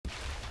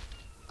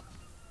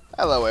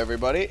Hello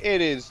everybody,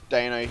 it is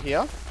Dano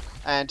here,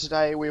 and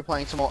today we're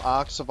playing some more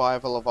Ark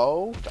Survival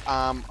Evolved.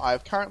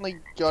 I've currently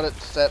got it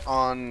set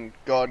on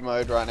God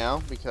mode right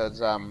now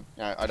because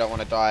I don't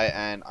want to die,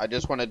 and I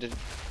just wanted to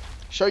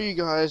show you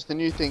guys the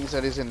new things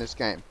that is in this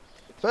game.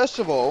 First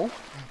of all,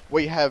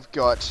 we have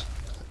got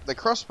the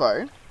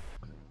crossbow.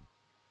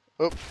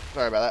 Oops,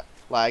 sorry about that,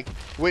 lag,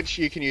 which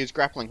you can use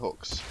grappling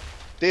hooks.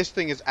 This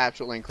thing is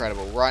absolutely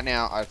incredible. Right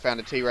now, I found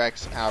a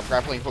T-Rex, and I've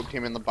grappling hooked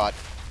him in the butt.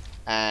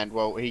 And,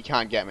 well, he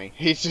can't get me.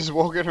 He's just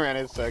walking around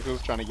in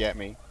circles trying to get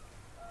me.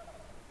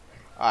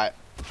 Alright.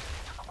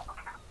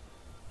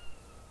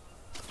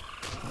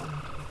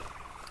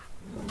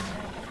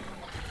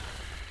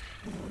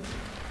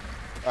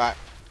 Alright.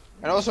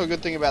 And also a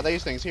good thing about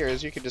these things here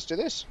is you can just do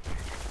this.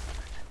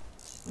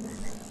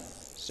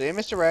 See you,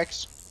 Mr.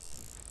 Rex.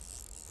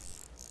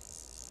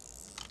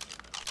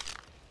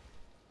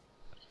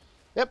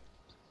 Yep.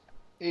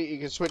 You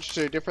can switch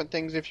to different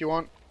things if you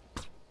want.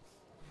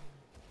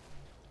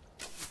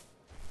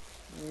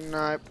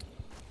 Nope.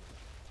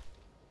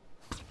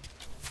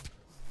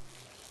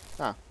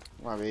 Ah,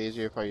 might be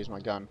easier if I use my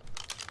gun.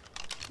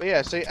 But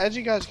yeah, see, as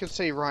you guys can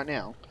see right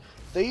now,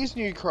 these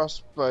new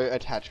crossbow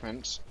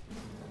attachments,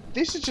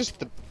 this is just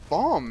the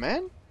bomb,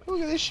 man.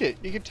 Look at this shit.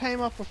 You can tame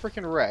up a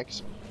freaking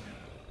Rex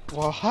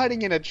while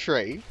hiding in a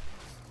tree.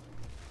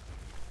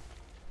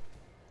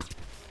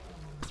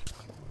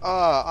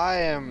 Oh, I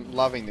am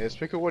loving this.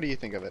 Pickle, what do you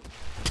think of it?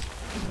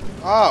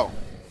 Oh!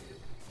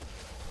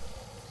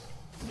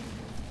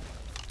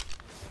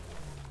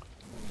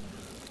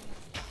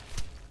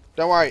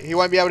 Don't worry, he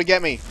won't be able to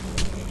get me.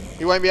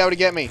 He won't be able to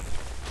get me.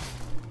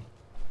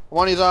 I'm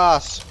on his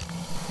ass.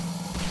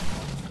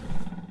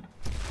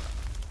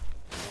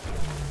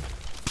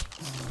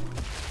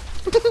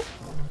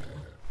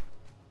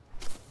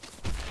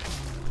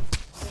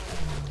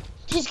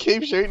 Just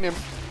keep shooting him.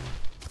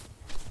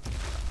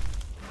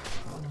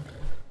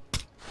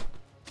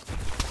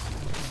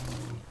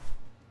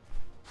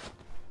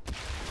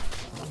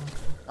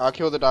 I'll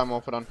kill the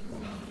Dimorphodon.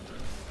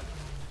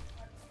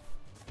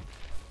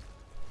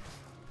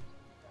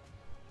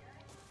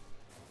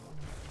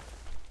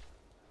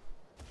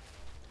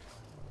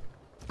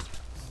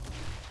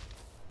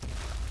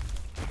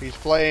 He's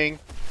fleeing.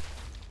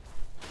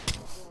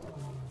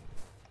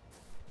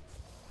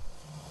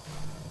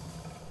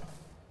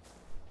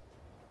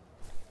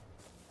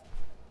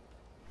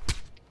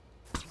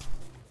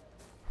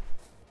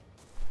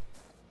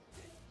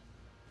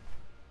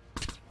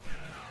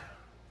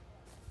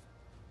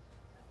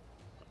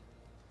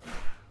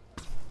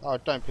 Oh,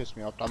 don't piss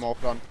me off,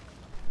 Dimorphodon.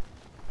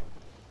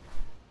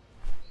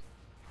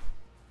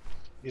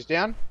 He's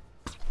down.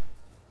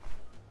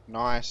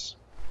 Nice.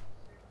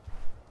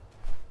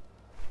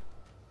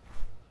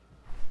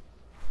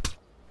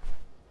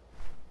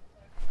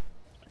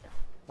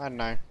 I don't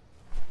know.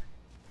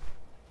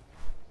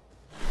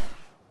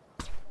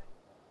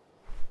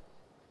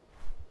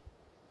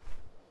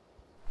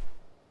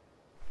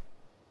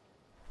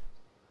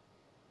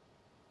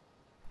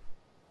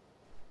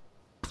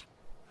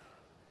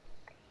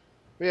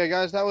 But yeah,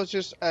 guys, that was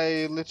just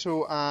a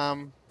little,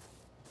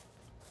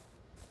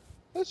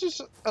 that's just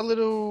a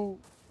little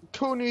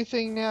cool new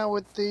thing now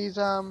with these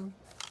new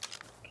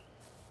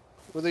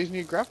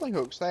grappling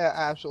hooks. They are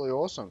absolutely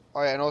awesome.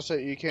 Oh yeah, and also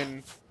you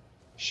can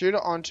shoot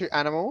it onto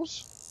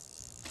animals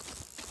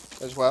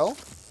as well,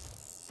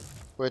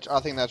 which I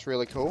think that's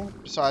really cool.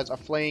 Besides a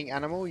fleeing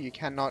animal, you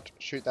cannot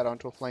shoot that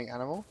onto a fleeing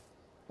animal.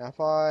 Now if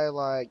I,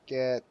 like,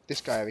 get this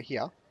guy over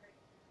here,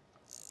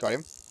 got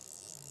him,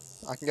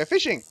 I can go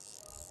fishing.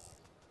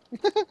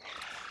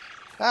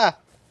 Ah,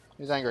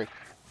 he's angry.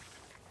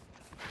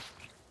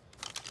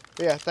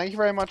 But yeah, thank you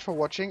very much for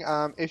watching.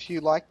 If you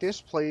like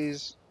this,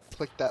 please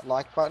click that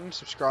like button,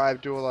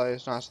 subscribe, do all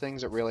those nice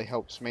things. It really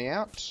helps me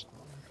out.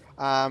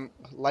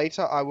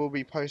 Later, I will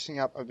be posting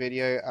up a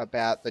video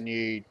about the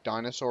new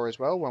dinosaur as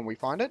well when we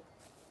find it.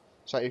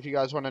 So if you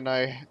guys want to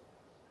know,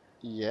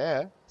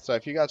 yeah. So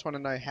if you guys want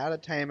to know how to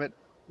tame it,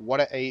 what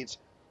it eats,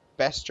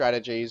 best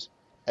strategies,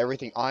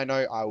 everything I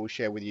know, I will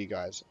share with you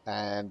guys.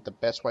 And the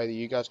best way that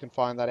you guys can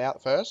find that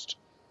out first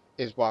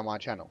is by my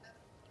channel.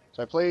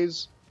 So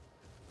please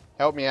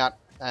help me out,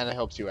 and it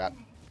helps you out.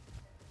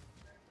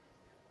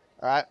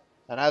 Alright,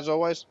 and as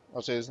always,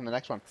 I'll see you in the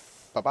next one.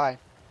 Bye bye.